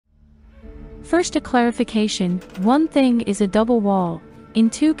First, a clarification: one thing is a double wall. In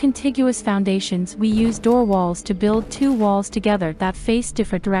two contiguous foundations, we use door walls to build two walls together that face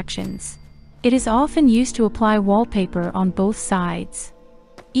different directions. It is often used to apply wallpaper on both sides.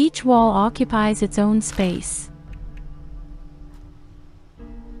 Each wall occupies its own space.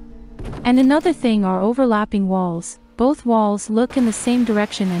 And another thing are overlapping walls. Both walls look in the same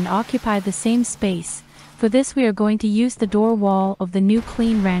direction and occupy the same space. For this, we are going to use the door wall of the new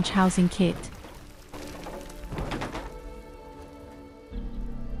Clean Ranch housing kit.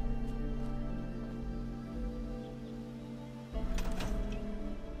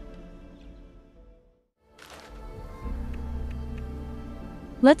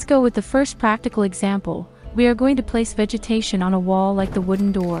 Let's go with the first practical example. We are going to place vegetation on a wall like the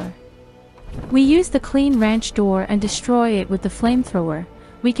wooden door. We use the Clean Ranch door and destroy it with the flamethrower.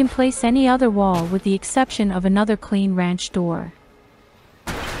 We can place any other wall with the exception of another Clean Ranch door.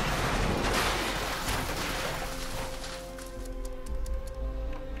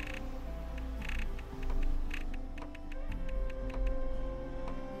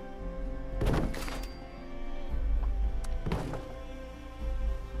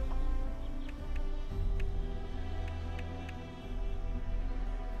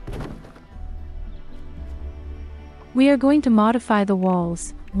 We are going to modify the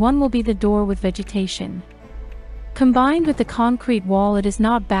walls. One will be the door with vegetation. Combined with the concrete wall, it is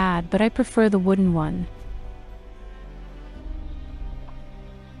not bad, but I prefer the wooden one.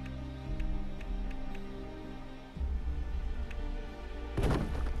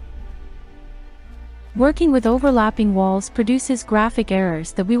 Working with overlapping walls produces graphic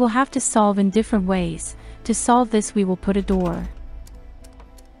errors that we will have to solve in different ways. To solve this, we will put a door.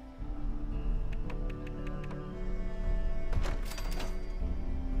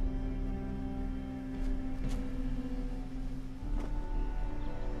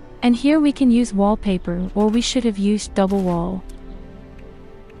 And here we can use wallpaper, or we should have used double wall.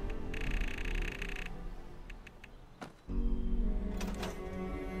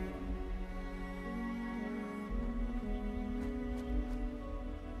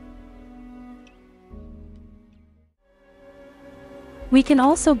 We can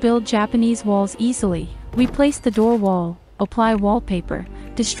also build Japanese walls easily. We place the door wall, apply wallpaper,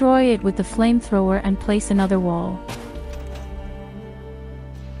 destroy it with the flamethrower and place another wall.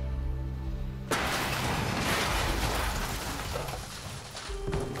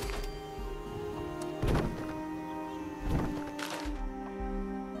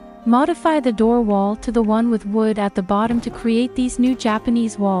 Modify the door wall to the one with wood at the bottom to create these new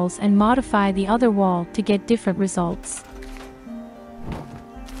Japanese walls, and modify the other wall to get different results.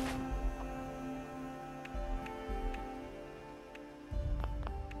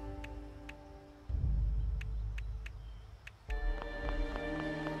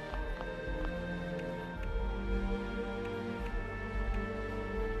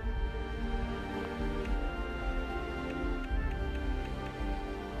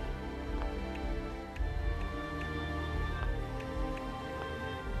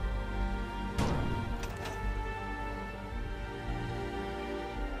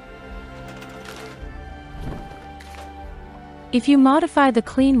 If you modify the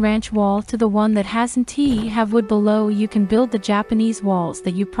Clean Ranch wall to the one that hasn't have wood below, you can build the Japanese walls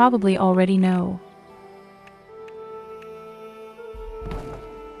that you probably already know.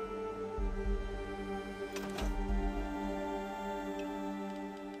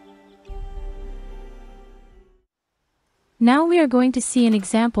 Now we are going to see an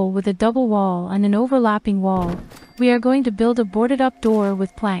example with a double wall and an overlapping wall. We are going to build a boarded up door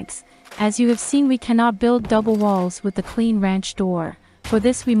with planks. As you have seen, we cannot build double walls with the Clean Ranch door. For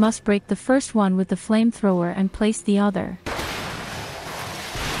this, we must break the first one with the flamethrower and place the other.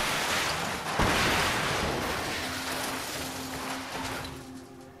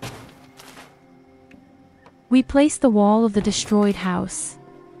 We place the wall of the destroyed house.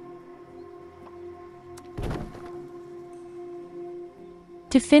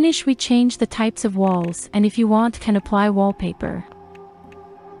 To finish, we change the types of walls, and if you want, can apply wallpaper.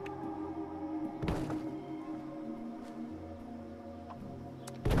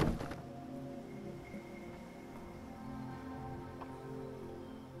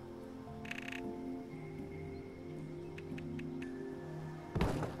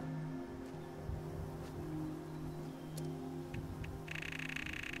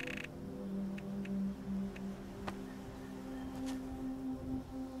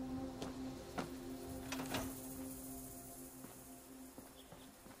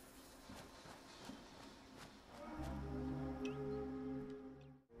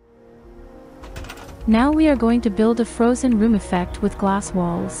 Now we are going to build a frozen room effect with glass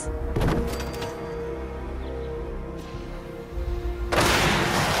walls.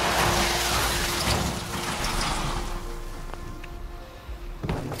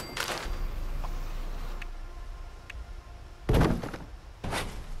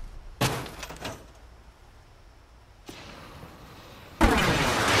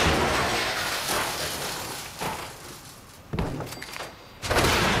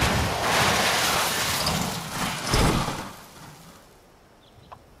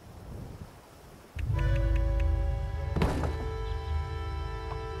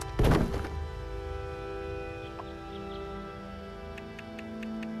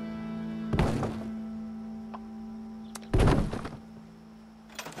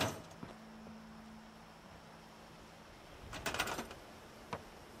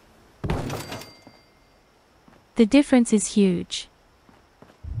 The difference is huge.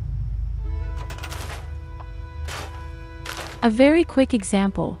 A very quick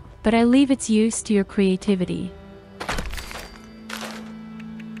example, but I leave its use to your creativity.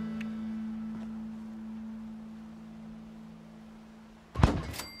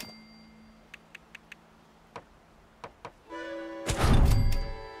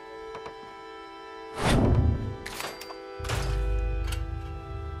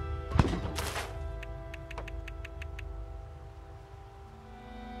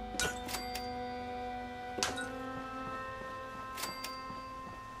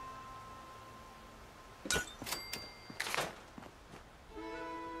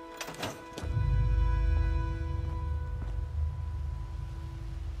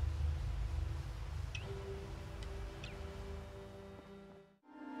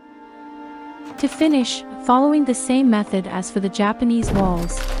 To finish, following the same method as for the Japanese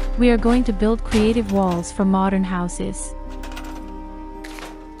walls, we are going to build creative walls for modern houses.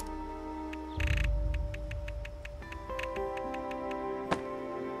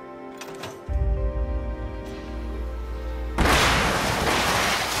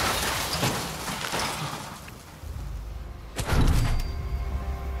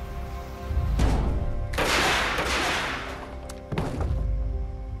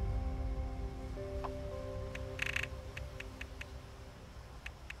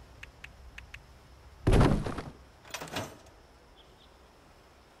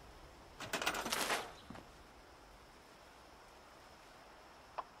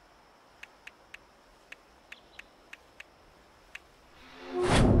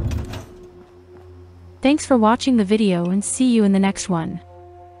 Thanks for watching the video and see you in the next one.